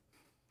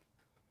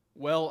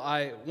Well,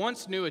 I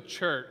once knew a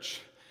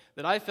church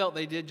that I felt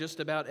they did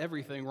just about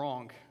everything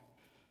wrong.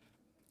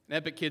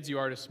 Epic kids, you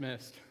are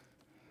dismissed.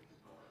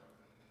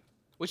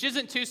 Which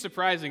isn't too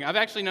surprising. I've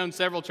actually known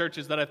several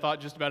churches that I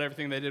thought just about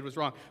everything they did was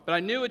wrong. But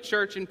I knew a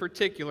church in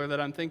particular that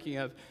I'm thinking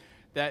of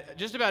that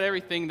just about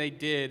everything they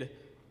did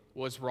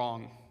was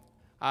wrong.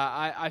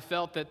 I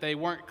felt that they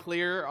weren't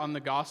clear on the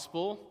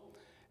gospel,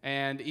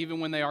 and even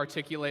when they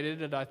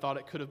articulated it, I thought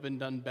it could have been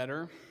done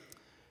better.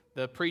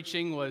 The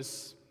preaching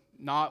was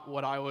not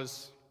what I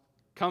was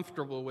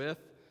comfortable with.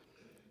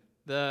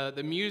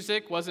 The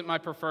music wasn't my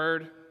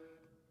preferred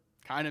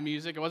kind of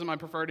music. It wasn't my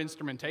preferred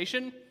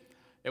instrumentation.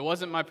 It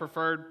wasn't my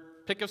preferred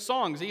pick of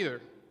songs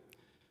either.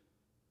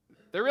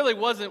 There really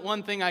wasn't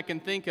one thing I can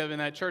think of in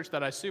that church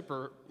that I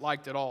super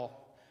liked at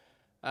all.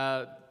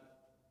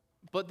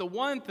 But the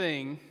one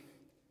thing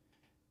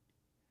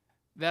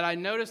that I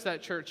noticed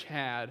that church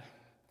had,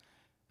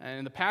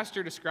 and the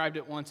pastor described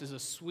it once as a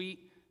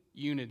sweet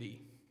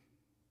unity.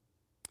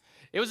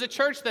 It was a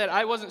church that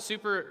I wasn't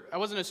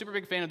a super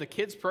big fan of the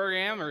kids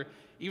program or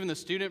even the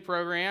student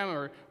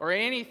program or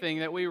anything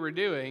that we were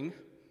doing.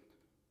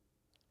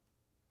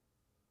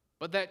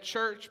 But that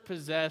church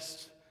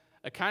possessed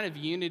a kind of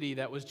unity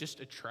that was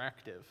just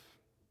attractive.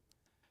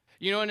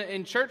 You know,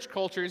 in church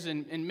cultures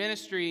and in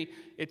ministry,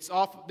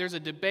 there's a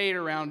debate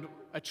around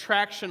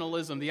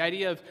attractionalism, the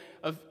idea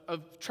of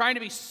trying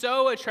to be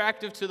so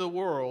attractive to the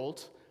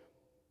world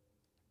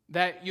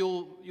that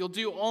you'll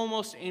do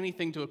almost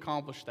anything to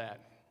accomplish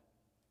that.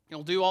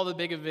 You'll do all the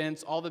big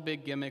events, all the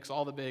big gimmicks,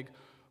 all the big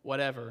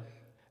whatever.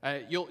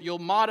 You'll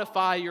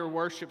modify your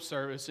worship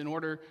service in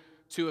order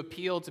to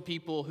appeal to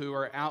people who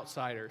are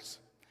outsiders.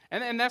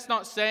 And that's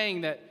not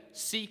saying that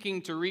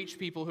seeking to reach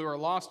people who are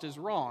lost is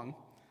wrong.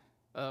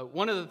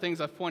 One of the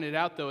things I've pointed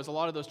out, though, is a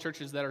lot of those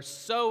churches that are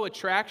so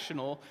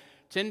attractional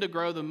tend to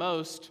grow the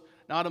most,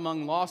 not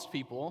among lost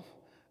people,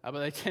 but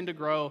they tend to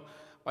grow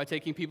by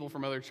taking people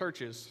from other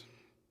churches.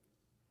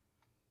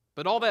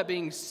 But all that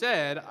being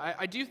said,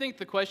 I do think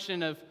the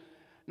question of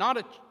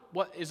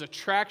what is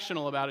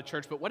attractional about a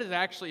church, but what is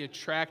actually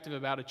attractive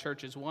about a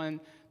church is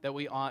one that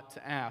we ought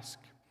to ask.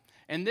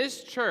 And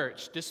this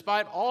church,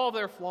 despite all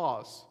their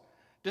flaws,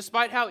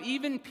 despite how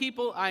even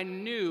people I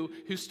knew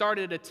who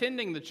started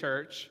attending the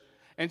church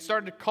and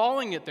started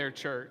calling it their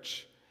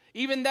church,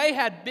 even they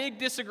had big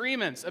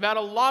disagreements about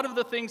a lot of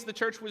the things the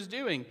church was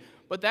doing.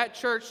 But that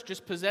church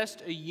just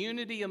possessed a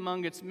unity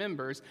among its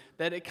members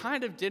that it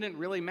kind of didn't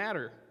really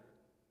matter.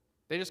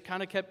 They just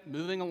kind of kept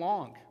moving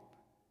along,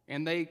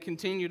 and they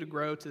continue to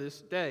grow to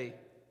this day.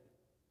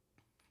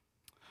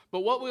 But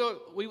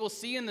what we will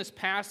see in this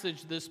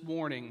passage this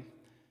morning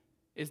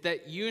is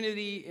that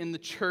unity in the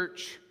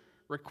church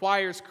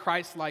requires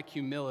Christ-like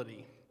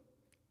humility.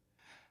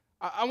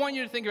 I want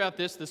you to think about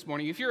this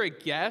morning. If you're a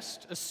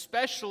guest,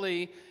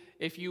 especially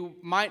if you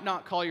might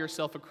not call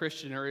yourself a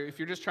Christian, or if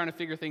you're just trying to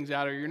figure things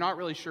out, or you're not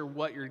really sure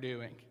what you're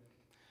doing,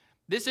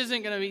 this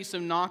isn't going to be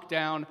some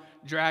knockdown,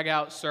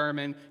 drag-out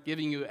sermon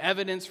giving you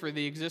evidence for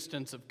the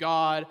existence of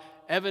God,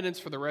 evidence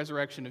for the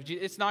resurrection of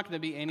Jesus. It's not going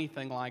to be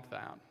anything like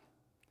that.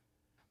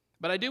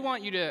 But I do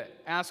want you to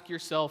ask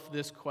yourself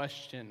this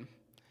question.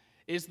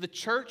 Is the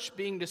church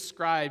being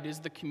described, is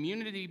the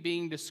community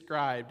being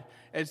described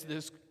as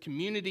this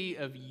community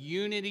of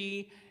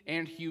unity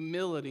and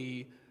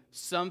humility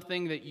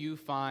something that you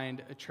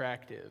find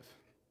attractive?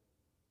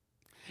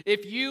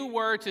 If you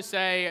were to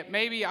say,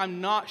 maybe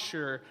I'm not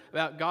sure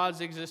about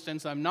God's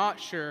existence, I'm not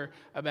sure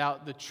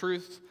about the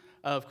truth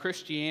of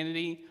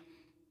Christianity,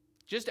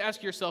 just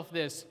ask yourself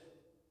this: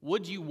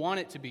 would you want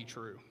it to be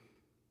true?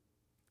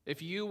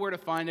 If you were to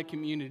find a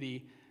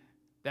community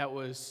that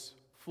was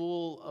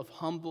full of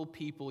humble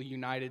people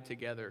united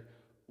together,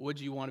 would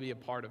you want to be a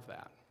part of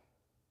that?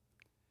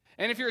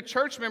 And if you're a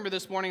church member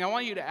this morning, I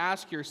want you to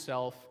ask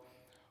yourself,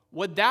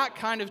 would that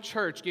kind of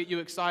church get you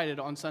excited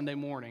on Sunday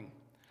morning?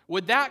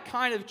 Would that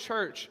kind of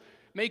church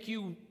make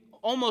you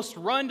almost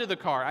run to the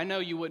car? I know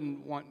you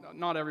wouldn't want,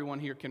 not everyone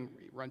here can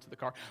run to the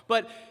car,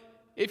 but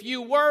if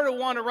you were to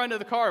want to run to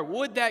the car,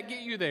 would that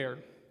get you there?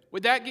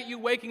 Would that get you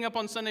waking up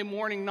on Sunday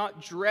morning,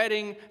 not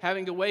dreading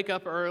having to wake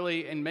up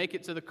early and make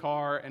it to the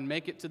car and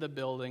make it to the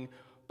building,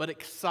 but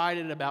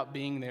excited about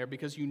being there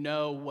because you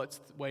know what's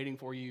waiting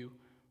for you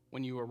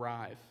when you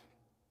arrive?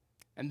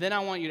 And then I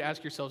want you to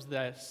ask yourselves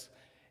this: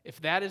 if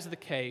that is the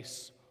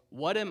case,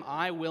 what am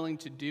I willing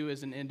to do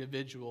as an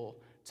individual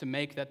to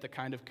make that the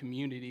kind of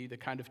community, the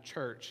kind of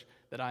church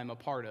that I'm a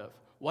part of?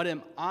 What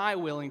am I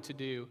willing to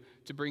do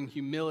to bring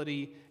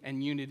humility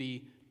and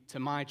unity to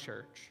my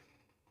church?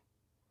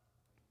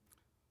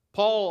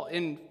 Paul,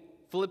 in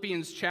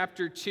Philippians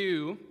chapter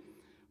 2,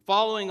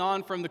 following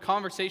on from the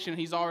conversation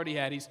he's already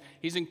had,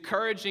 he's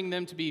encouraging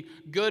them to be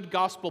good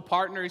gospel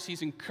partners.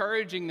 He's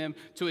encouraging them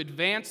to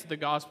advance the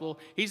gospel.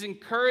 He's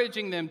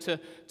encouraging them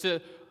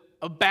to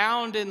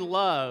abound in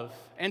love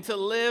and to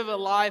live a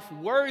life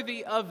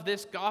worthy of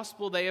this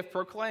gospel they have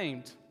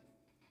proclaimed.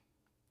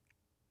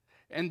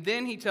 And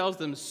then he tells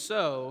them,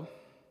 so,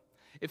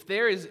 if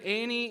there is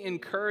any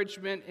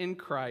encouragement in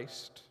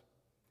Christ,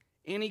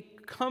 any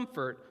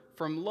comfort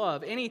from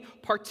love, any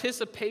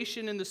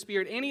participation in the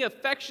Spirit, any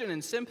affection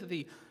and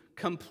sympathy,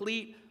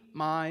 complete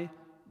my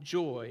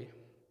joy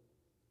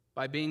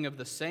by being of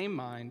the same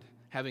mind,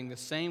 having the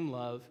same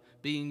love,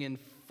 being in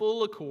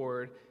full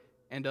accord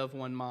and of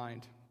one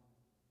mind.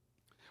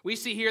 We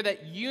see here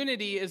that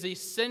unity is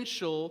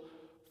essential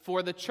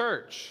for the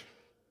church.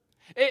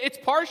 It's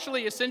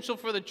partially essential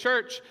for the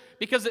church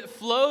because it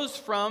flows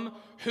from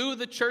who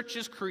the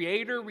church's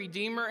creator,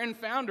 redeemer, and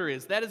founder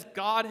is. That is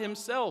God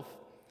himself.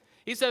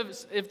 He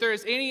says if there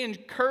is any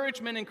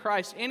encouragement in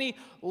Christ, any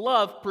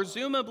love,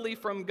 presumably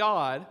from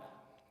God,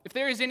 if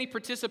there is any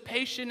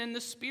participation in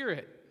the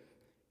Spirit,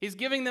 he's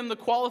giving them the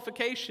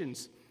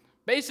qualifications.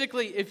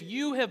 Basically, if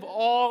you have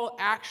all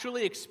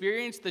actually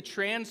experienced the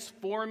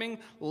transforming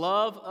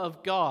love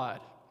of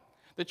God,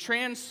 the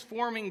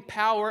transforming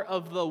power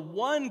of the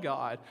one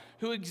God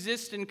who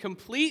exists in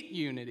complete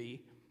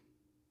unity,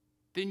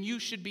 then you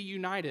should be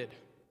united.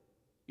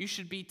 You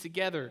should be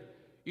together.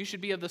 You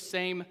should be of the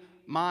same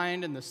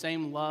mind and the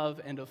same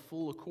love and of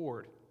full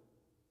accord.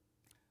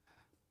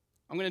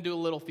 I'm going to do a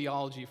little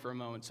theology for a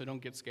moment, so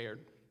don't get scared.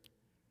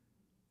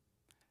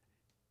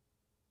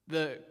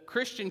 The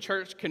Christian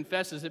church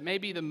confesses, it may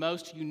be the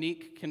most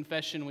unique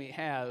confession we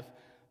have,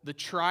 the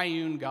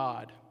triune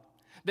God.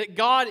 That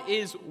God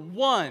is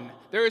one.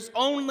 There is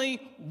only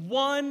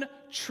one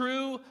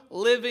true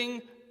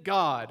living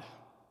God.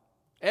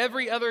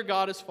 Every other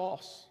God is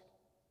false.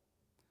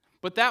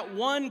 But that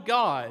one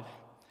God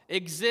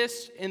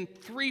exists in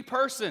three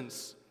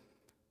persons: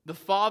 the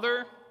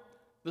Father,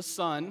 the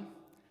Son,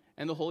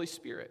 and the Holy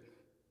Spirit.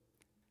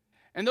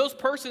 And those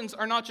persons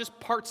are not just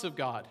parts of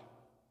God.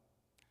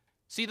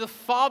 See, the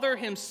Father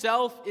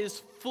himself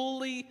is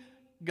fully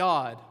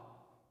God,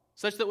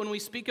 such that when we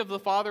speak of the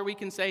Father, we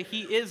can say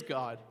he is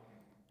God.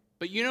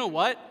 But you know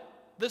what?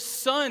 The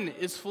Son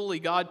is fully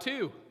God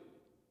too.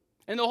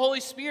 And the Holy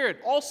Spirit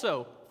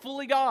also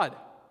fully God.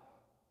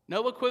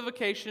 No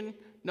equivocation,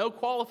 no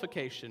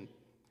qualification.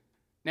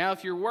 Now,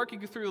 if you're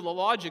working through the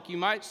logic, you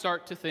might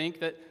start to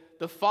think that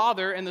the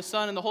Father and the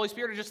Son and the Holy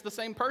Spirit are just the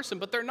same person,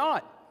 but they're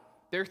not.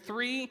 They're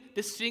three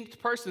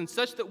distinct persons,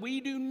 such that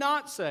we do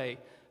not say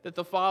that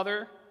the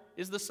Father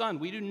is the Son.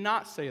 We do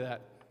not say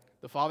that.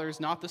 The Father is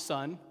not the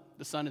Son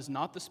is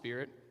not the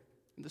Spirit,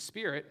 and the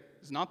Spirit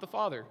is not the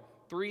Father.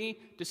 Three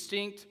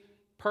distinct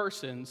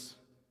persons,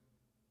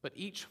 but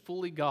each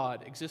fully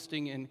God,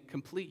 existing in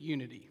complete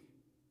unity.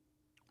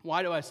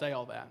 Why do I say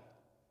all that?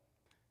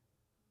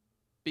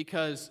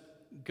 Because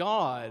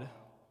God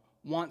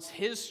wants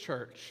his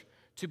church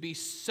to be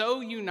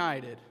so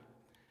united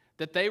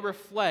that they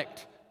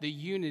reflect the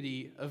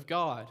unity of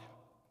God.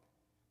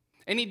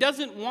 And he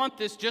doesn't want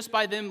this just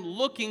by them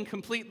looking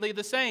completely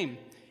the same.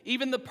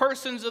 Even the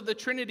persons of the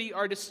Trinity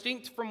are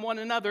distinct from one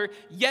another,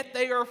 yet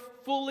they are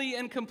fully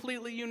and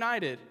completely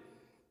united.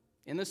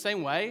 In the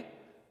same way,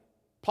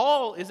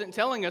 Paul isn't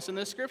telling us in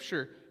this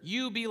scripture,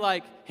 you be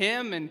like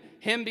him and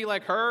him be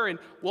like her, and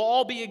we'll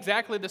all be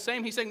exactly the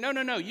same. He's saying,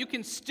 no, you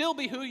can still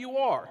be who you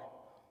are,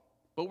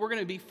 but we're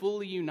going to be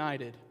fully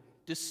united,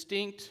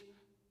 distinct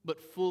but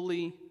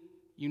fully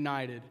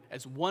united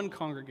as one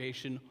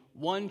congregation,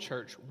 one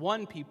church,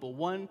 one people,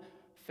 one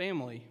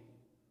family.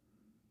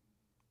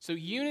 So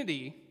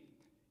unity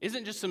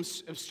isn't just some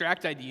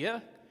abstract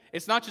idea.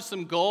 It's not just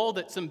some goal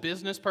that some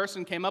business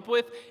person came up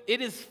with.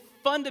 It is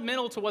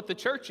fundamental to what the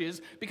church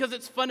is because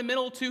it's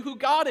fundamental to who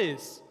God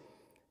is.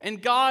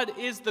 And God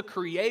is the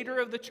creator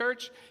of the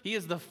church. He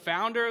is the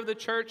founder of the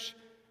church.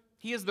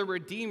 He is the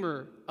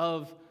redeemer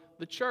of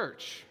the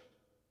church.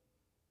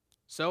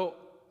 So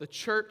the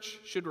church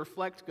should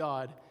reflect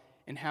God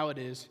in how it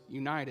is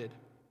united.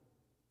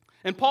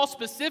 And Paul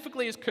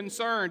specifically is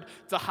concerned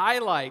to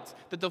highlight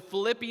that the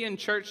Philippian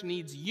church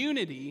needs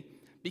unity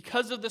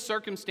because of the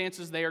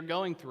circumstances they are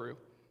going through.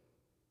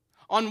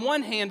 On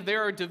one hand,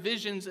 there are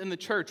divisions in the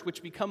church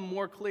which become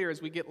more clear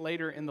as we get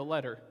later in the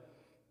letter.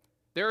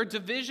 There are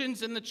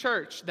divisions in the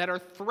church that are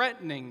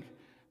threatening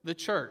the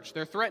church.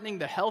 They're threatening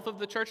the health of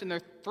the church, and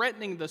they're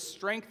threatening the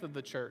strength of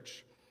the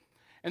church.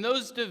 And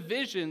those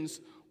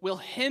divisions will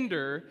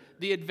hinder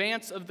the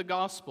advance of the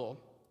gospel.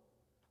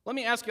 Let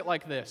me ask it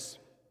like this.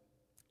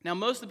 Now,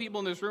 most of the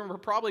people in this room are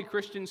probably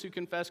Christians who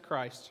confess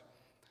Christ.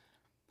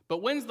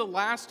 But when's the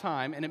last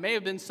time, and it may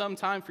have been some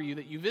time for you,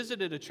 that you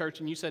visited a church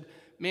and you said,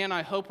 man,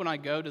 I hope when I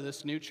go to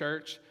this new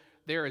church,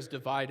 they're as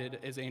divided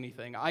as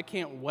anything. I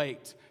can't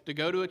wait to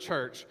go to a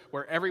church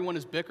where everyone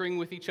is bickering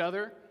with each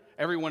other,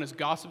 everyone is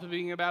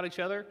gossiping about each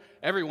other,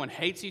 everyone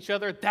hates each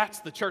other. That's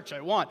the church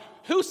I want.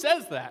 Who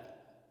says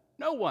that?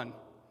 No one.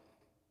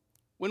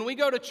 When we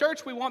go to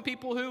church, we want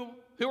people who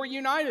are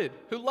united,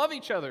 who love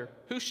each other,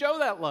 who show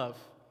that love.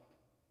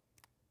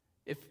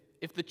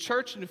 If the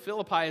church in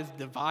Philippi is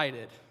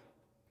divided,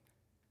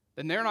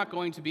 then they're not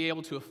going to be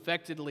able to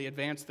effectively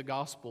advance the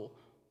gospel.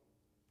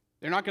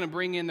 They're not going to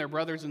bring in their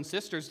brothers and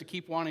sisters to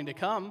keep wanting to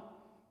come.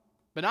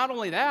 But not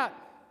only that,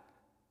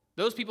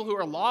 those people who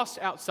are lost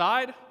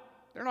outside,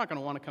 they're not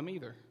going to want to come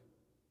either.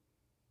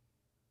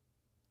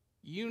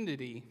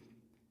 Unity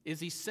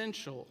is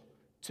essential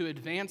to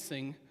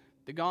advancing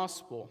the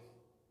gospel.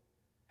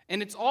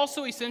 And it's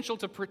also essential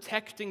to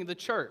protecting the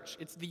church.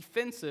 It's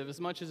defensive as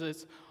much as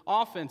it's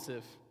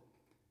offensive.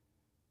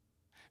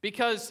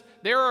 Because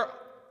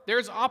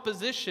there's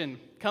opposition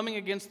coming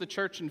against the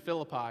church in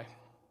Philippi.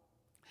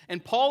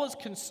 And Paul is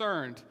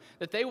concerned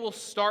that they will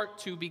start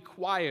to be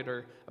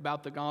quieter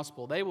about the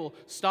gospel. They will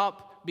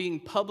stop being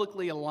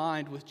publicly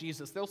aligned with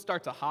Jesus. They'll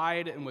start to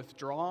hide and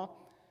withdraw.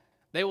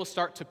 They will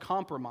start to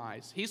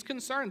compromise. He's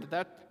concerned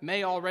that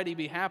may already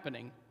be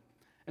happening.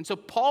 And so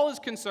Paul is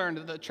concerned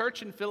that the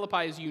church in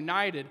Philippi is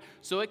united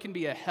so it can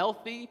be a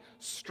healthy,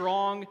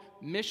 strong,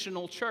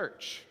 missional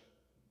church.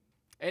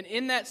 And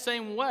in that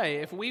same way,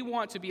 if we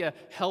want to be a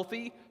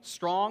healthy,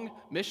 strong,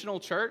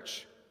 missional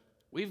church,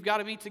 we've got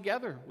to be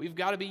together. We've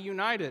got to be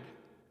united.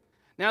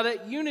 Now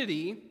that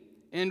unity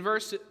in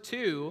verse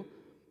 2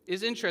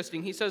 is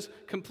interesting. He says,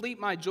 complete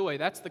my joy.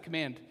 That's the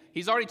command.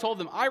 He's already told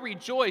them, I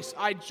rejoice,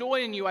 I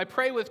joy in you, I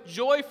pray with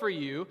joy for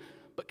you,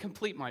 but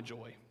complete my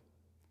joy.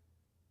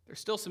 There's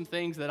still some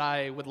things that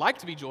I would like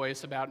to be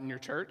joyous about in your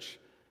church,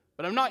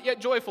 but I'm not yet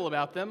joyful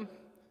about them.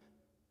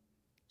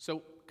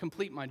 So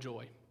complete my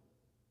joy.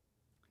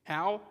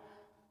 How?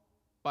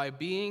 By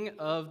being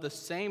of the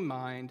same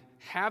mind,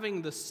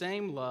 having the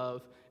same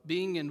love,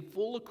 being in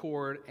full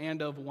accord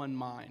and of one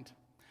mind.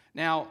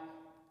 Now,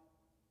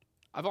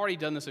 I've already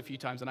done this a few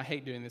times, and I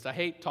hate doing this. I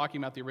hate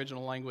talking about the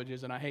original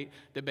languages, and I hate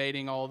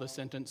debating all the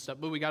sentence stuff,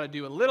 but we got to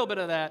do a little bit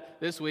of that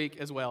this week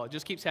as well. It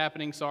just keeps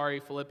happening. Sorry,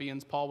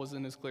 Philippians. Paul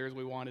wasn't as clear as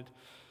we wanted.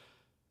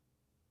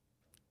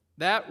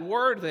 That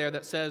word there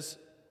that says,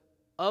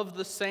 of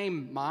the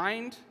same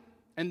mind,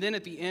 and then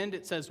at the end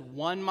it says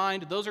one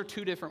mind, those are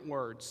two different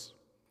words.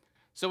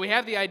 So we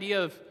have the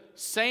idea of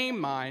same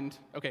mind.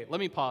 Okay,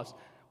 let me pause.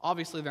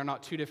 Obviously, they're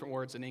not two different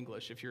words in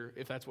English,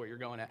 if that's what you're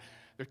going at.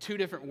 They're two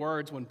different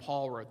words when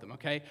Paul wrote them,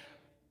 okay?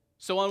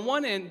 So on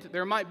one end,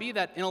 there might be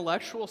that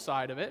intellectual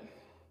side of it,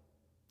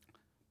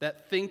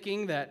 that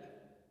thinking,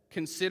 that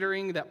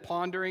considering, that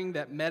pondering,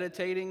 that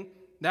meditating,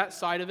 that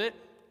side of it,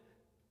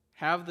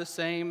 have the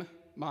same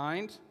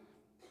mind.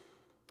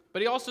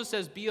 But he also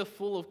says, being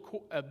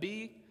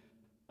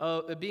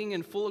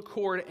in full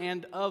accord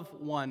and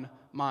of one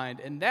mind.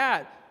 And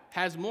that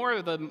has more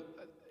of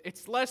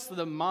it's less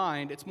the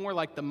mind, it's more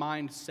like the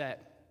mindset.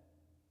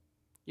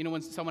 You know,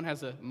 when someone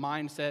has a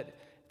mindset,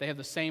 they have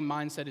the same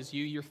mindset as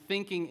you, you're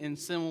thinking in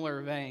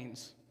similar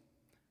veins.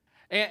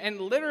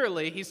 And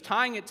literally, he's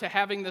tying it to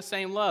having the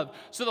same love.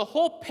 So the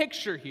whole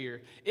picture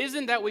here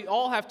isn't that we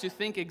all have to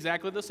think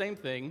exactly the same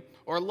thing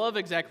or love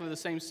exactly the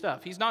same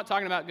stuff. He's not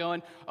talking about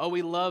going, oh,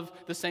 we love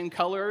the same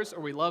colors,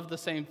 or we love the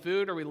same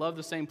food, or we love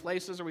the same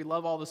places, or we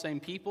love all the same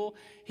people.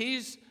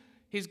 He's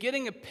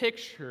getting a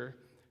picture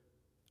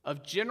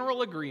of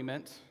general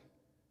agreement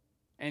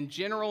and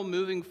general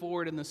moving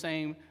forward in the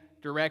same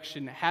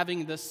direction,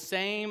 having the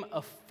same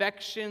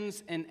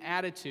affections and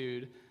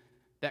attitude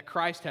that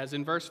Christ has.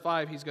 In verse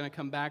 5, he's going to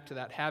come back to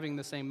that, having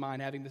the same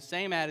mind, having the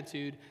same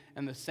attitude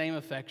and the same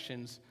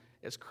affections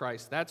as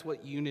Christ. That's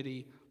what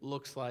unity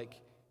looks like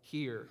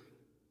here.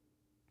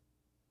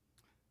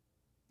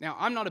 Now,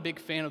 I'm not a big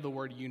fan of the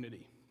word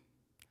unity.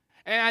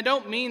 And I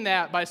don't mean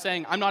that by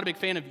saying I'm not a big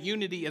fan of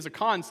unity as a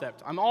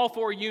concept. I'm all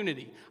for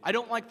unity. I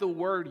don't like the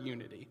word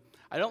unity.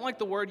 I don't like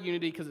the word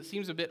unity because it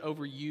seems a bit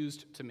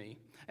overused to me.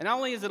 And not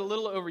only is it a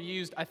little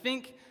overused, I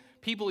think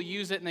people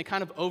use it and they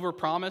kind of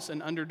overpromise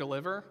and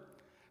underdeliver.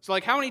 So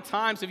like, how many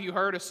times have you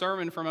heard a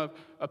sermon from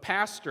a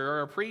pastor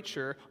or a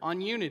preacher on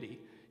unity?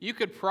 You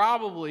could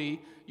probably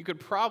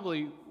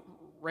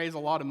raise a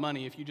lot of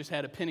money if you just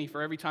had a penny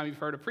for every time you've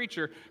heard a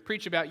preacher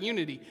preach about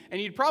unity. And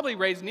you'd probably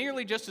raise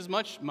nearly just as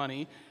much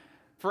money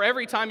for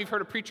every time you've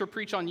heard a preacher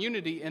preach on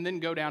unity and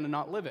then go down and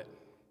not live it.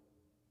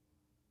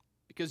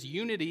 Because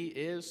unity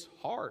is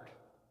hard.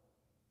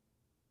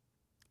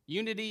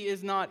 Unity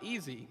is not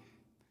easy.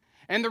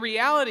 And the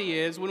reality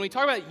is, when we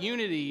talk about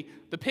unity,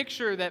 the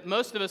picture that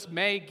most of us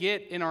may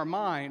get in our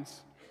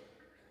minds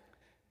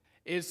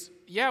is,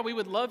 yeah, we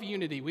would love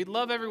unity. We'd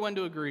love everyone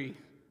to agree.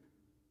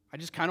 I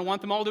just kind of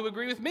want them all to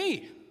agree with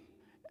me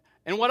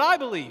and what I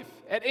believe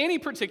at any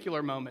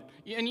particular moment.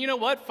 And you know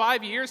what?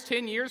 5 years,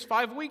 10 years,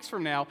 5 weeks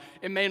from now,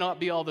 it may not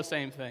be all the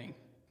same thing.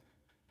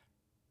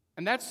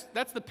 And that's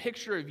the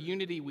picture of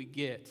unity we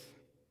get.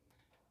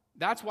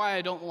 That's why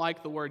I don't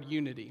like the word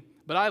unity.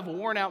 But I've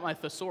worn out my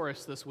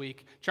thesaurus this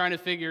week trying to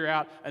figure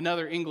out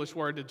another English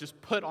word to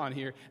just put on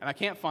here, and I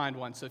can't find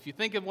one. So if you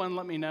think of one,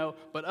 let me know.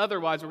 But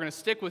otherwise, we're going to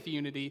stick with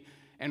unity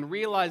and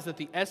realize that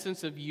the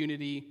essence of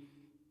unity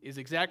is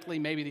exactly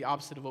maybe the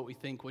opposite of what we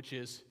think, which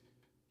is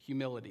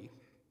humility.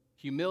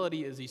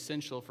 Humility is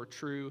essential for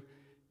true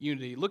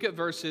unity. Look at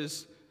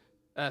verses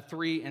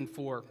 3 and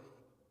 4.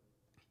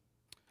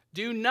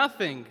 Do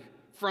nothing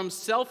from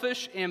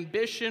selfish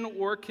ambition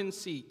or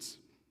conceit,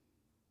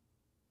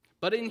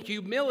 but in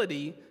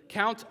humility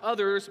count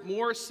others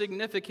more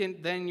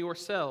significant than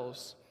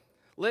yourselves.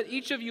 Let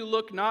each of you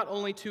look not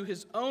only to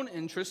his own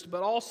interest,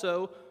 but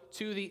also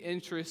to the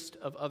interest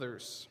of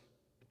others.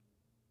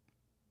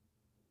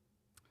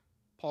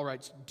 Paul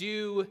writes,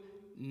 do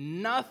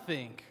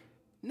nothing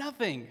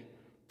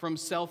from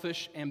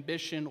selfish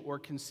ambition or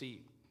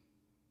conceit.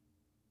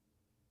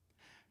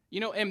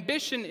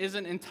 Ambition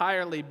isn't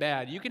entirely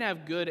bad. You can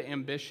have good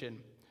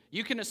ambition.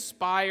 You can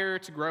aspire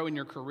to grow in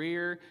your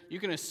career. You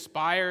can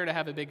aspire to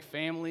have a big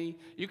family.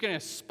 You can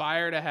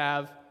aspire to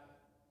have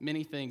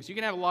many things. You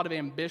can have a lot of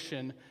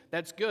ambition.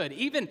 That's good.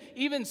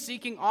 Even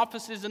seeking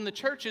offices in the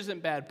church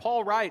isn't bad.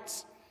 Paul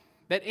writes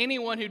that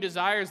anyone who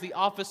desires the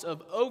office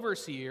of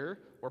overseer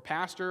or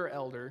pastor or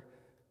elder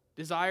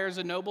desires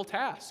a noble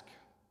task.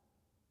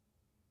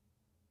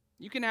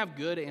 You can have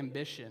good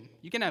ambition.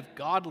 You can have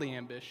godly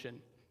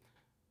ambition.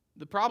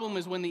 The problem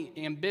is when the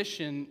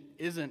ambition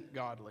isn't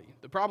godly.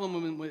 The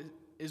problem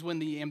is when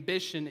the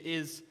ambition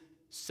is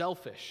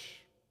selfish.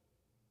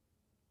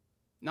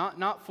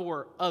 Not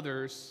for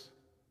others,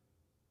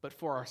 but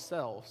for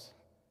ourselves.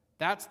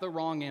 That's the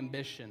wrong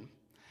ambition.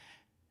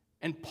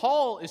 And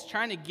Paul is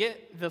trying to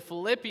get the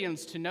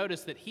Philippians to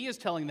notice that he is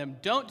telling them,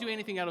 don't do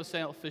anything out of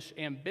selfish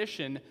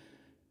ambition,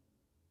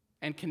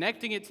 and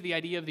connecting it to the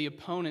idea of the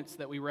opponents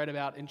that we read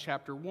about in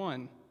chapter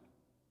 1.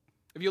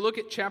 If you look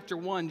at chapter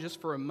 1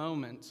 just for a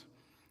moment,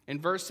 in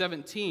verse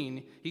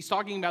 17, he's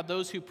talking about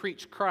those who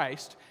preach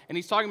Christ, and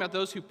he's talking about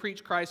those who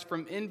preach Christ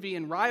from envy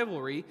and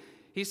rivalry.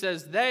 He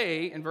says,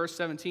 they, in verse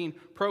 17,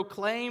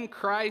 proclaim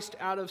Christ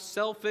out of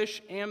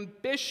selfish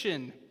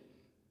ambition,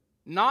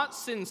 not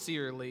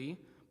sincerely,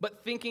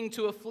 but thinking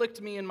to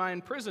afflict me in my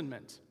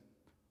imprisonment.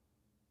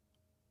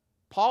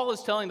 Paul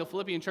is telling the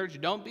Philippian church,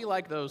 don't be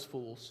like those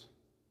fools.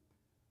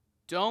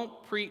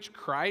 Don't preach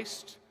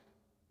Christ.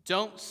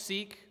 Don't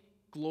seek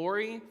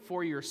glory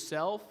for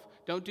yourself.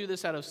 Don't do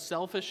this out of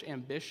selfish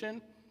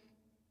ambition.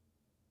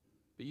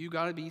 But you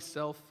got to be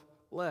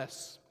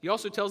selfless. He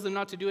also tells them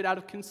not to do it out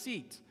of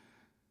conceit.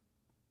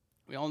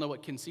 We all know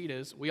what conceit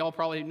is. We all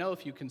probably know a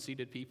few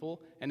conceited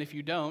people. And if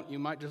you don't, you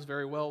might just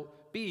very well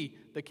be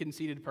the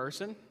conceited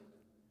person.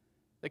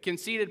 The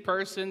conceited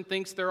person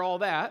thinks they're all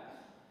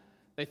that.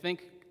 They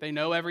think they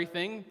know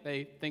everything.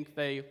 They think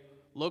they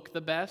look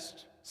the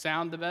best,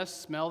 sound the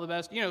best, smell the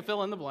best.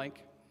 Fill in the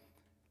blank.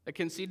 A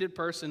conceited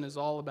person is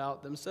all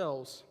about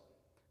themselves.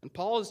 And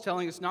Paul is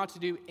telling us not to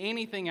do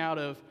anything out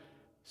of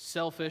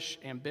selfish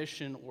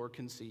ambition or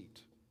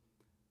conceit,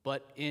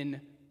 but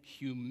in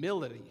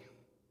humility.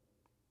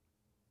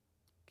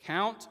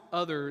 Count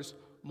others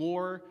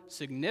more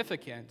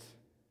significant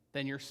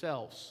than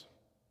yourselves.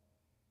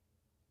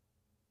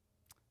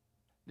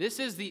 This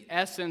is the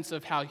essence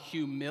of how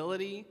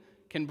humility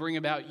can bring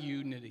about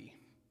unity.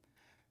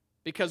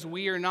 Because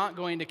we are not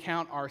going to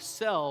count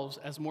ourselves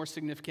as more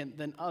significant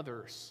than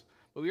others,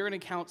 but we are going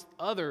to count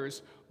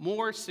others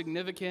more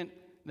significant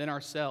than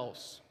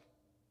ourselves.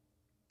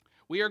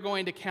 We are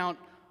going to count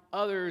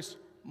others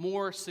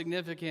more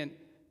significant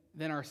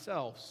than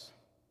ourselves.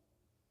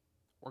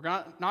 We're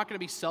not going to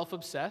be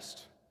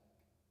self-obsessed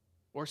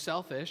or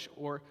selfish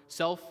or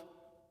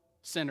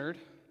self-centered.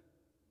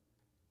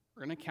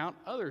 We're going to count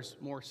others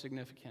more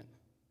significant.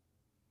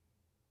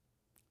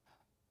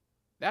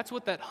 That's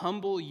what that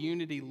humble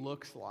unity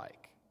looks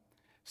like.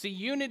 See,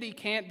 unity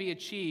can't be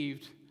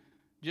achieved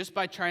just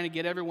by trying to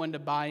get everyone to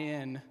buy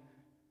in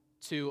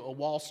to a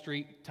Wall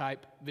Street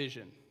type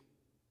vision.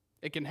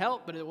 It can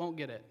help, but it won't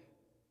get it.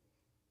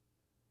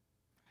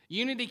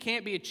 Unity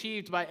can't be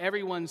achieved by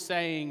everyone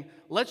saying,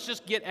 let's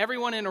just get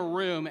everyone in a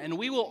room and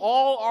we will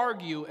all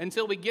argue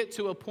until we get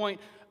to a point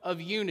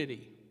of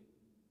unity.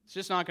 It's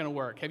just not going to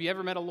work. Have you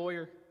ever met a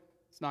lawyer?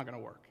 It's not going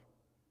to work.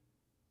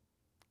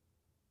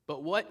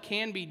 But what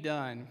can be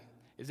done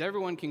is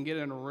everyone can get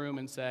in a room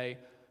and say,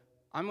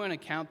 I'm going to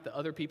count the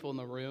other people in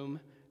the room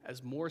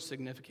as more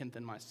significant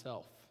than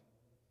myself.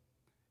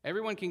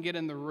 Everyone can get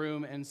in the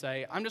room and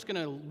say, I'm just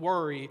going to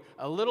worry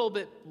a little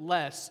bit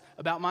less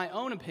about my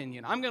own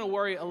opinion. I'm going to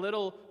worry a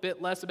little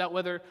bit less about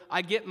whether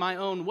I get my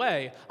own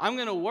way. I'm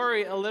going to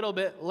worry a little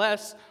bit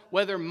less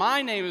whether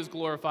my name is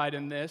glorified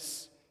in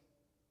this,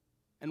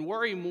 and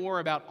worry more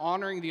about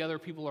honoring the other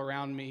people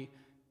around me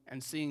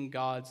and seeing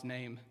God's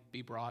name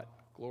be brought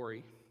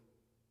glory.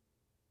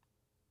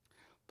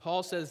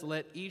 Paul says,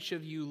 let each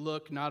of you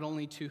look not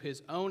only to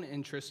his own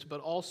interest,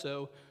 but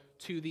also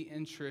to the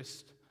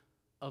interest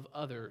of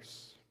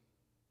others.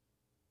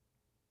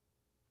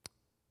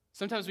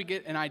 Sometimes we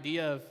get an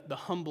idea of the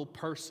humble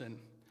person.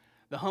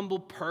 The humble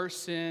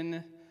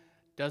person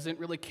doesn't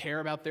really care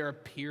about their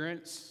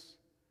appearance.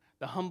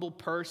 The humble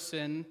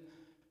person,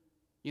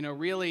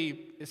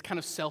 really is kind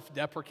of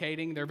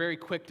self-deprecating. They're very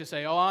quick to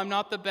say, I'm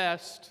not the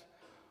best.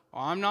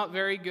 I'm not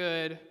very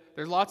good.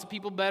 There's lots of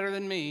people better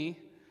than me.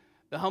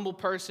 The humble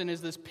person is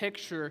this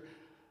picture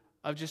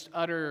of just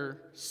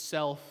utter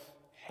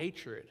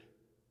self-hatred.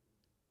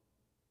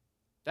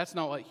 That's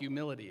not what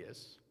humility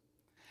is.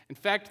 In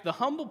fact, the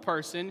humble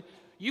person,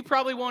 you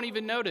probably won't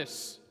even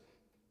notice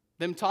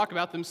them talk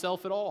about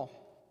themselves at all.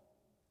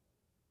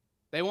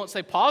 They won't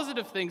say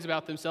positive things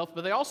about themselves,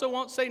 but they also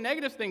won't say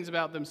negative things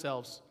about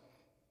themselves.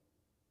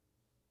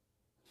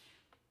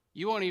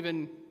 You won't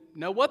even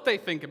know what they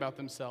think about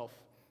themselves.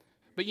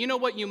 But you know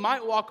what you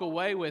might walk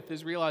away with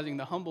is realizing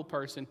the humble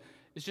person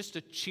is just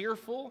a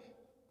cheerful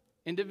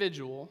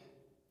individual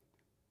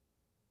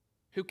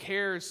who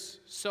cares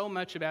so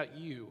much about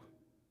you,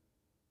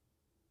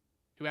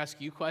 who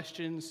asks you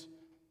questions,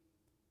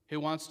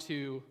 who wants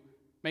to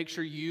make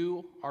sure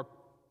you are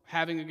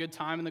having a good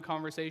time in the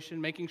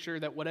conversation, making sure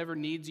that whatever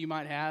needs you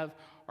might have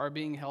are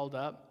being held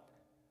up.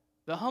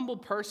 The humble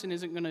person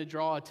isn't going to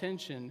draw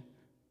attention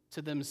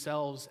to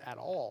themselves at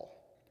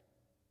all.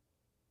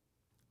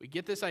 We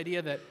get this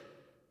idea that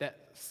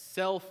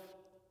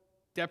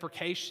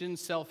self-deprecation,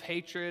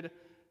 self-hatred,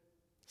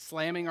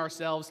 slamming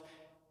ourselves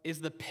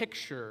is the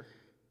picture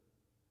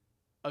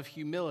of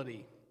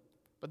humility.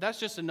 But that's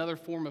just another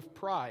form of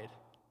pride.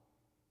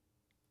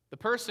 The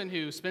person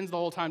who spends the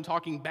whole time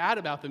talking bad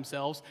about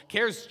themselves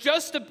cares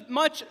just as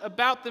much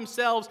about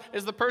themselves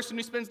as the person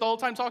who spends the whole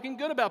time talking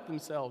good about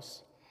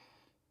themselves.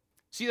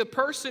 See, the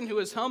person who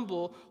is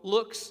humble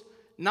looks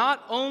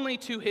not only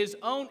to his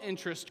own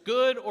interest,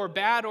 good or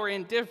bad or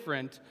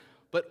indifferent,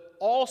 but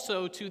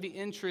also to the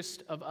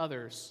interest of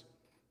others.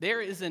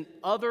 There is an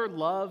other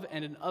love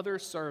and an other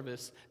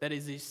service that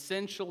is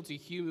essential to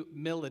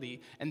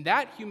humility, and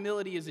that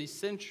humility is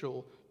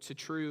essential to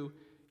true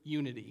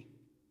unity.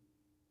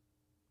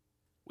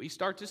 We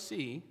start to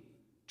see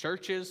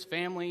churches,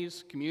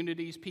 families,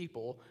 communities,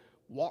 people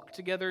walk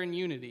together in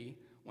unity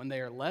when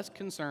they are less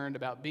concerned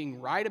about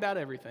being right about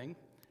everything,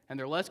 and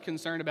they're less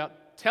concerned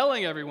about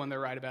telling everyone they're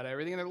right about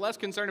everything, and they're less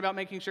concerned about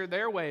making sure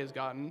their way is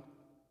gotten,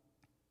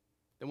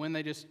 than when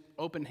they just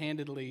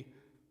open-handedly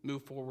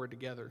move forward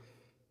together.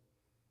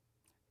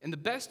 And the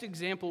best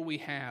example we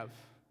have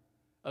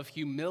of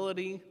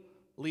humility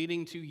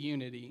leading to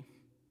unity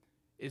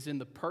is in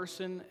the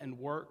person and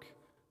work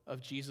of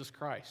Jesus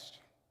Christ.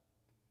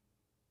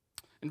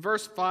 In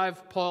verse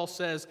 5, Paul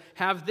says,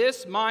 "Have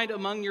this mind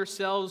among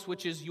yourselves,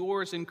 which is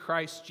yours in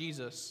Christ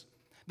Jesus."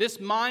 This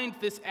mind,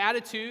 this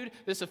attitude,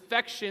 this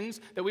affections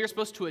that we are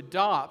supposed to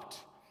adopt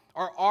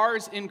are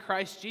ours in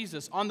Christ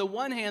Jesus. On the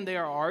one hand, they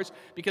are ours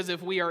because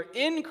if we are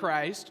in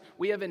Christ,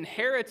 we have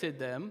inherited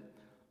them.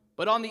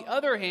 But on the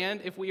other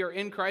hand, if we are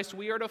in Christ,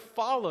 we are to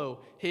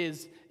follow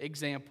his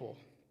example.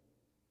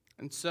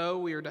 And so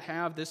we are to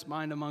have this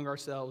mind among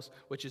ourselves,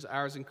 which is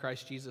ours in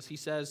Christ Jesus. He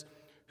says,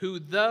 "Who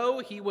though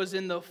he was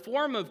in the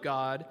form of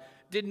God,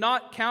 did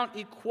not count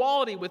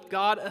equality with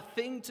God a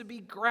thing to be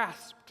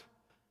grasped,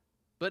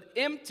 but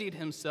emptied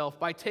himself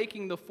by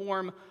taking the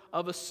form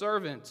of a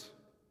servant."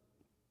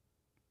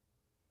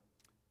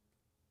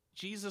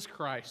 Jesus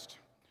Christ,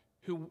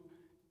 who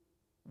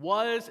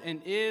was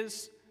and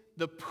is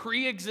the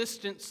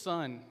pre-existent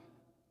Son,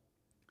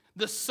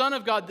 the Son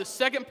of God, the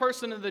second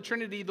person of the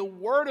Trinity, the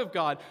Word of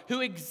God, who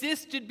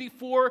existed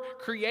before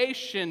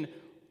creation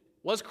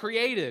was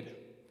created.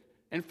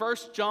 In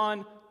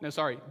John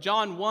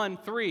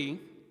 1:3,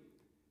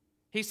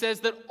 he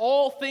says that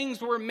all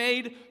things were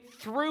made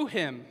through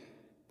him,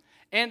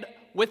 and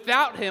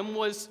without him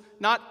was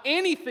not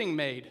anything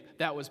made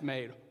that was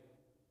made.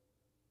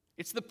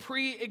 It's the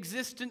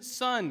pre-existent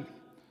Son,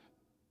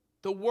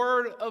 the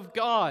Word of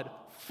God,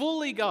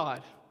 fully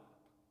God,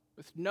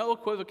 with no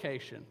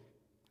equivocation,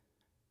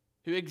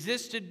 who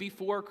existed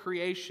before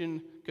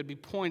creation could be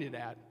pointed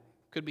at,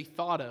 could be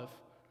thought of,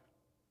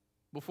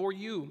 before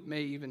you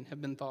may even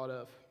have been thought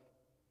of.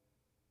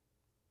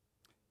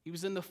 He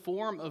was in the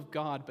form of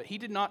God, but he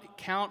did not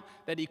count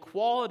that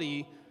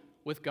equality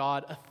with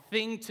God a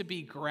thing to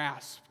be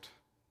grasped.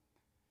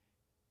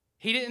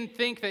 He didn't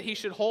think that he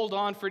should hold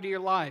on for dear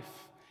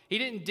life. He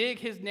didn't dig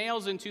his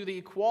nails into the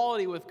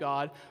equality with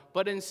God,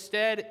 but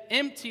instead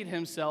emptied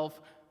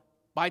himself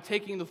by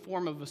taking the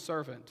form of a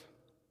servant.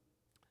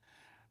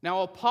 Now,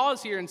 I'll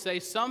pause here and say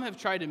some have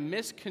tried to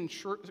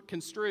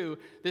misconstrue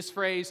this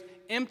phrase,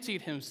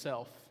 emptied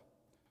himself.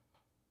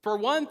 For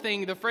one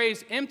thing, the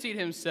phrase emptied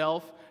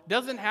himself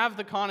doesn't have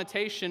the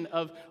connotation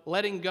of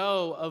letting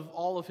go of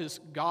all of his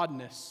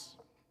godness.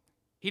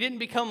 He didn't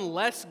become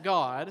less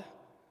God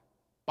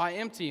by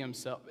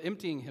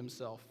emptying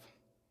himself.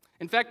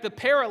 In fact, the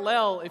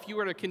parallel, if you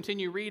were to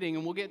continue reading,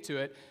 and we'll get to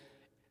it,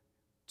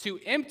 to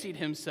emptied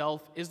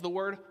himself is the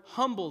word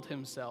humbled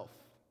himself.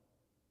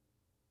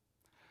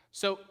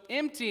 So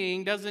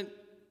emptying doesn't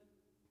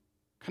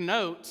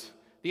connote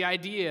the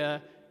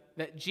idea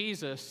that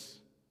Jesus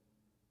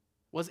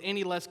was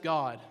any less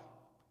God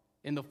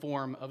in the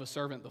form of a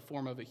servant, the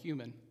form of a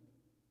human.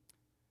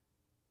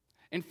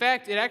 In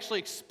fact, it actually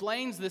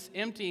explains this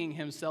emptying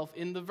himself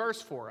in the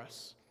verse for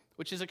us,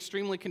 which is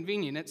extremely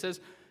convenient. It says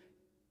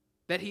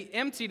that he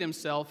emptied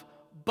himself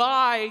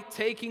by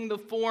taking the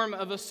form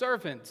of a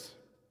servant.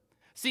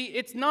 See,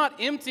 it's not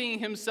emptying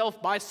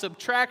himself by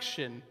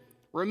subtraction,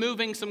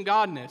 removing some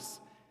godness.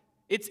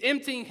 It's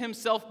emptying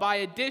himself by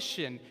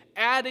addition,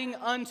 adding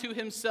unto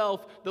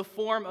himself the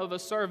form of a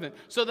servant,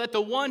 so that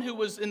the one who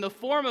was in the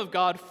form of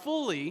God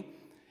fully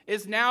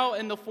is now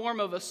in the form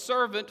of a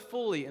servant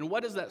fully. And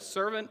what does that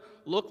servant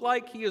look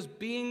like? He is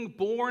being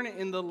born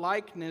in the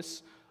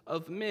likeness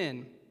of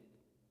men.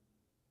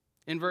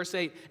 In verse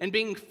 8, and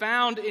being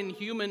found in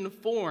human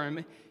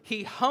form,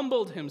 he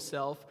humbled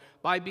himself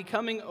by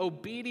becoming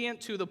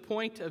obedient to the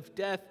point of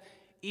death,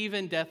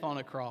 even death on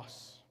a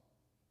cross.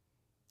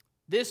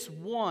 This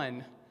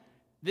one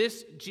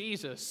This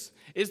Jesus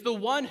is the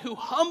one who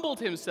humbled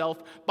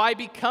himself by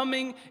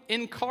becoming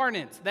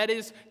incarnate, that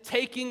is,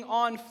 taking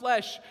on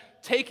flesh,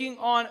 taking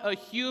on a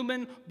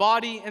human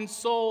body and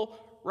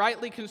soul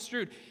rightly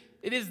construed.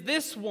 It is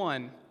this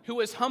one who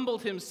has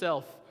humbled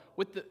himself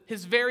with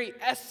his very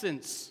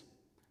essence,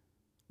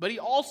 but he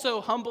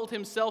also humbled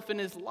himself in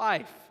his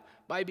life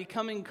by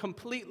becoming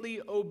completely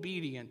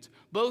obedient,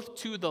 both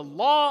to the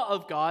law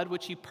of God,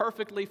 which he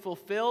perfectly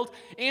fulfilled,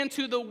 and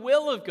to the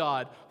will of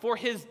God for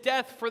his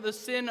death for the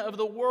sin of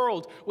the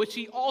world, which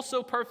he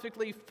also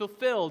perfectly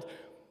fulfilled,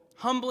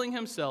 humbling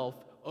himself,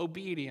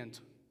 obedient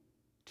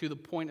to the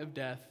point of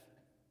death,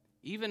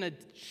 even a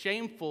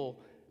shameful,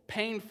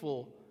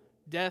 painful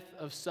death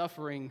of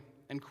suffering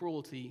and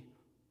cruelty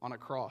on a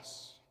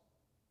cross.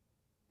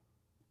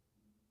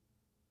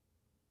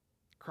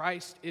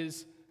 Christ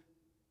is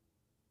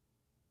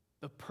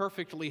the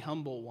perfectly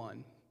humble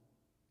one,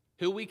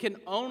 who we can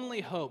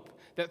only hope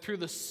that through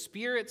the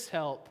Spirit's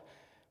help,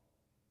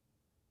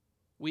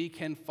 we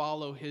can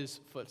follow his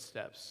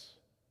footsteps.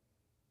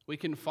 We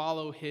can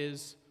follow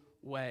his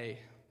way.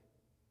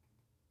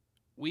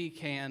 We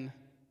can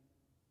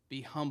be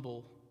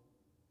humble,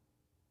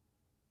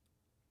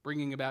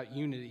 bringing about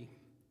unity.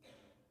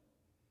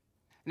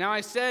 Now, I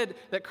said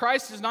that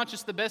Christ is not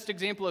just the best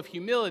example of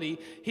humility,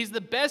 he's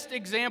the best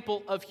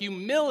example of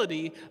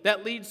humility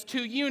that leads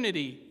to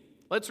unity.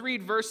 Let's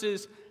read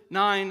verses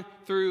 9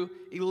 through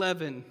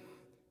 11.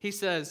 He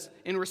says,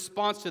 in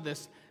response to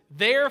this,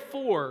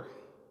 "Therefore,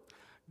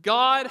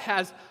 God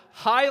has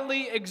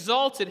highly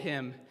exalted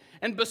him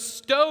and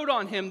bestowed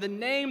on him the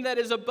name that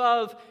is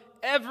above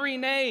every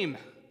name,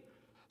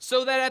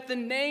 so that at the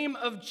name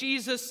of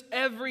Jesus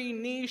every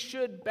knee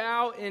should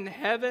bow in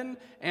heaven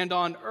and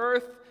on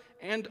earth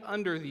and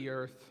under the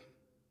earth,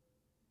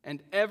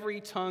 and every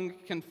tongue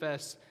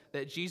confess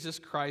that Jesus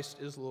Christ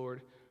is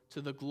Lord,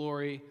 to the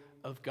glory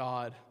of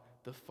God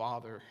the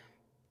Father."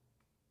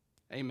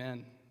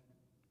 Amen.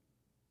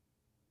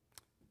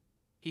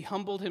 He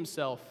humbled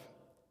himself,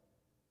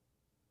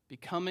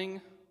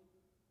 becoming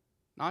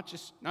not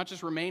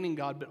just remaining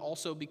God, but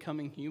also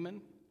becoming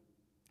human.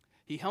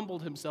 He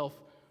humbled himself,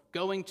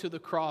 going to the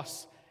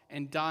cross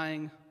and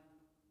dying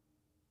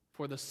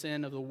for the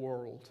sin of the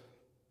world.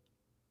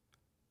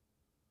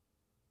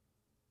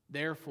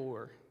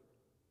 Therefore,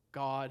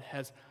 God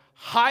has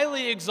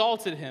highly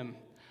exalted him,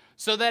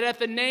 so that at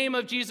the name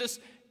of Jesus,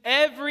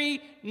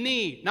 every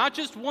knee, not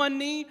just one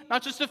knee,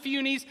 not just a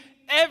few knees,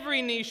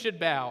 every knee should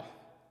bow.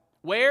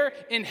 Where?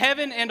 In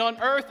heaven and on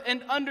earth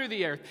and under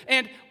the earth.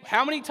 And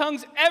how many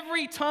tongues?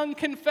 Every tongue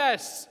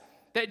confess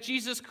that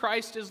Jesus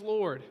Christ is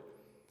Lord.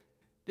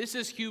 This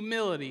is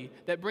humility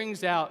that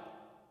brings out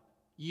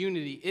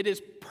unity. It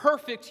is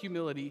perfect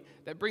humility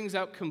that brings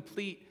out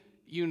complete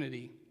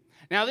unity.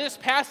 Now, this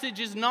passage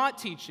is not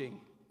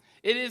teaching.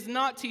 It is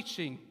not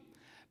teaching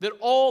that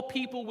all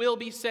people will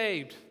be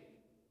saved.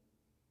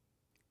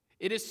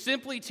 It is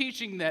simply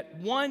teaching that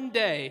one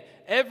day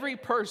every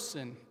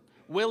person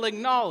will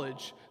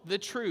acknowledge the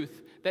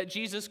truth that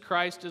Jesus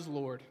Christ is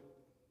Lord.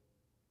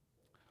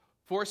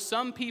 For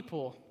some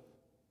people,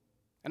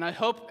 and I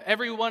hope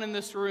everyone in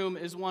this room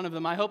is one of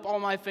them, I hope all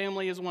my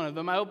family is one of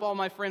them, I hope all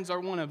my friends are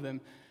one of them,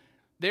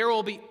 there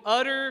will be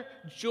utter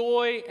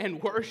joy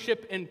and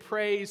worship and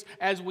praise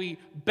as we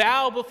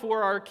bow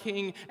before our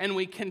King and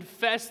we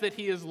confess that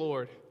he is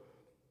Lord.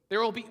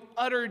 There will be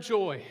utter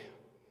joy.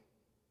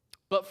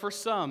 But for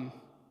some,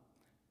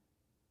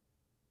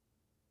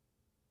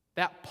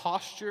 that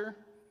posture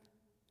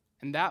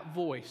and that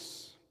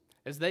voice,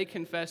 as they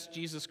confess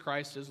Jesus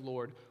Christ as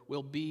Lord,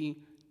 will be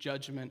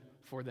judgment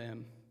for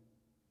them.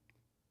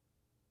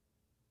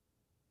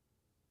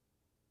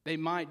 They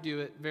might do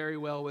it very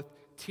well with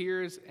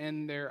tears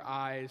in their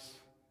eyes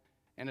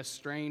and a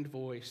strained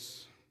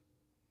voice.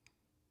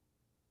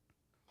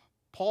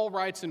 Paul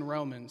writes in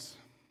Romans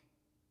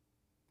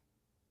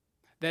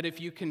that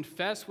if you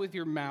confess with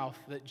your mouth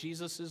that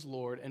Jesus is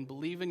Lord and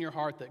believe in your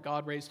heart that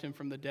God raised him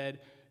from the dead,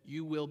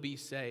 you will be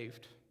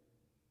saved.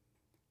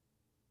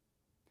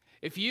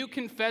 If you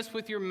confess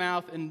with your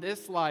mouth in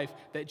this life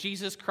that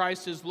Jesus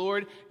Christ is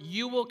Lord,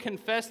 you will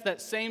confess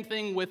that same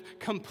thing with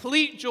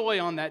complete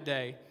joy on that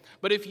day.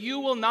 But if you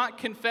will not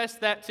confess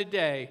that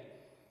today,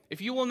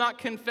 if you will not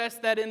confess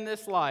that in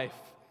this life,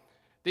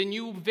 then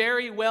you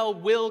very well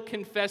will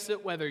confess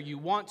it whether you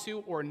want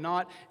to or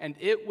not, and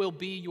it will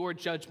be your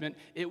judgment.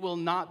 It will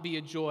not be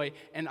a joy.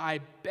 And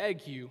I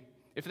beg you,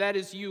 if that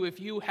is you, if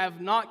you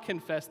have not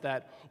confessed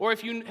that, or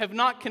if you have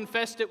not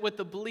confessed it with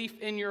the belief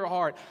in your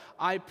heart,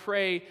 I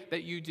pray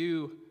that you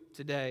do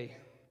today.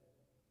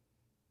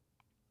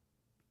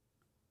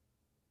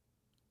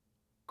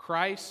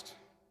 Christ,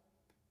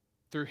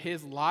 through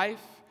his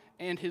life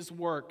and his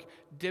work,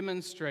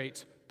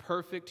 demonstrates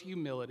perfect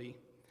humility.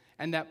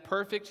 And that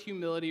perfect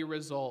humility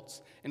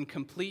results in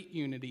complete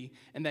unity,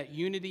 and that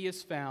unity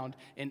is found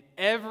in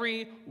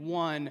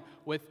everyone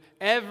with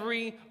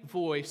every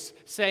voice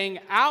saying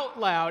out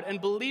loud and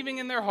believing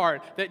in their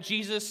heart that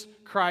Jesus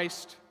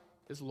Christ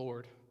is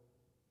Lord.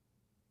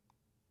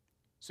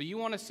 So you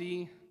want to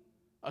see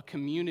a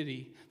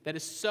community that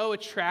is so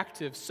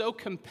attractive, so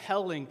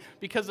compelling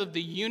because of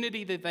the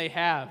unity that they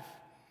have,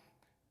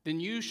 then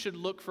you should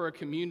look for a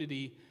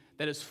community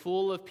that is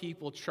full of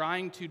people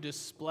trying to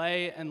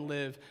display and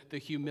live the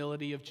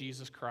humility of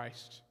Jesus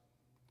Christ.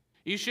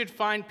 You should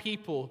find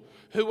people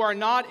who are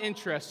not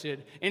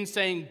interested in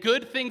saying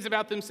good things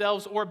about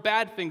themselves or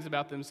bad things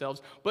about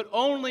themselves, but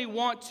only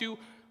want to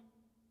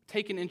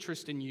take an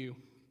interest in you,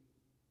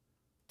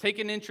 take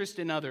an interest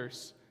in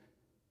others,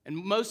 and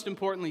most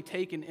importantly,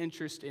 take an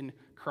interest in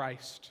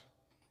Christ.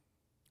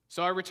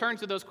 So I return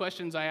to those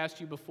questions I asked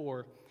you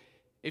before.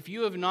 If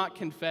you have not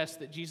confessed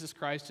that Jesus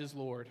Christ is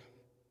Lord,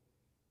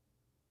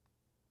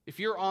 if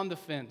you're on the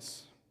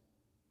fence,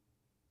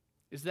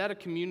 is that a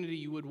community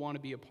you would want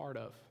to be a part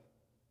of?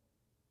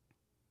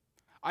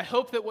 I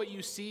hope that what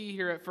you see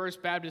here at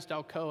First Baptist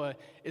Alcoa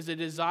is a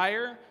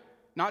desire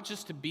not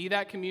just to be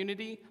that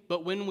community,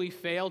 but when we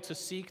fail, to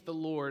seek the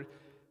Lord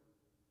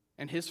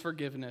and His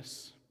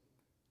forgiveness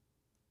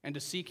and to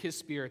seek His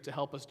Spirit to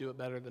help us do it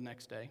better the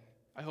next day.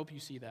 I hope you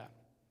see that.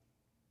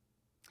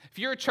 If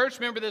you're a church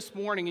member this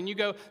morning and you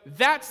go,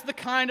 that's the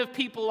kind of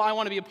people I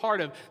want to be a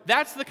part of,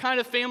 that's the kind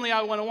of family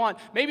I want,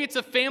 maybe it's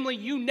a family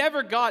you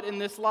never got in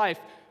this life,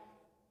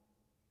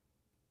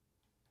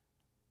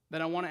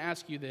 then I want to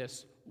ask you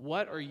this: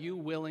 what are you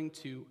willing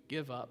to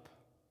give up?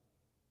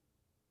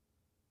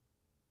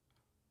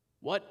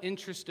 What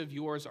interest of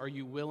yours are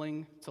you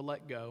willing to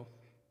let go?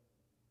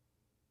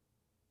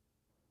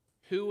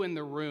 Who in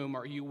the room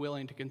are you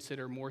willing to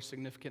consider more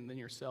significant than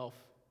yourself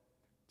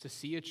to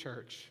see a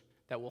church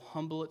that will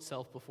humble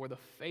itself before the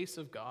face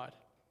of God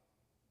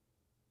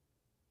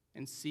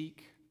and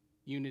seek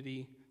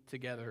unity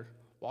together,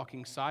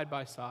 walking side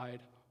by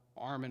side,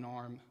 arm in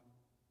arm,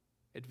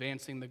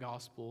 advancing the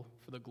gospel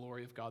for the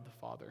glory of God the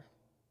Father?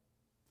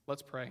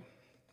 Let's pray.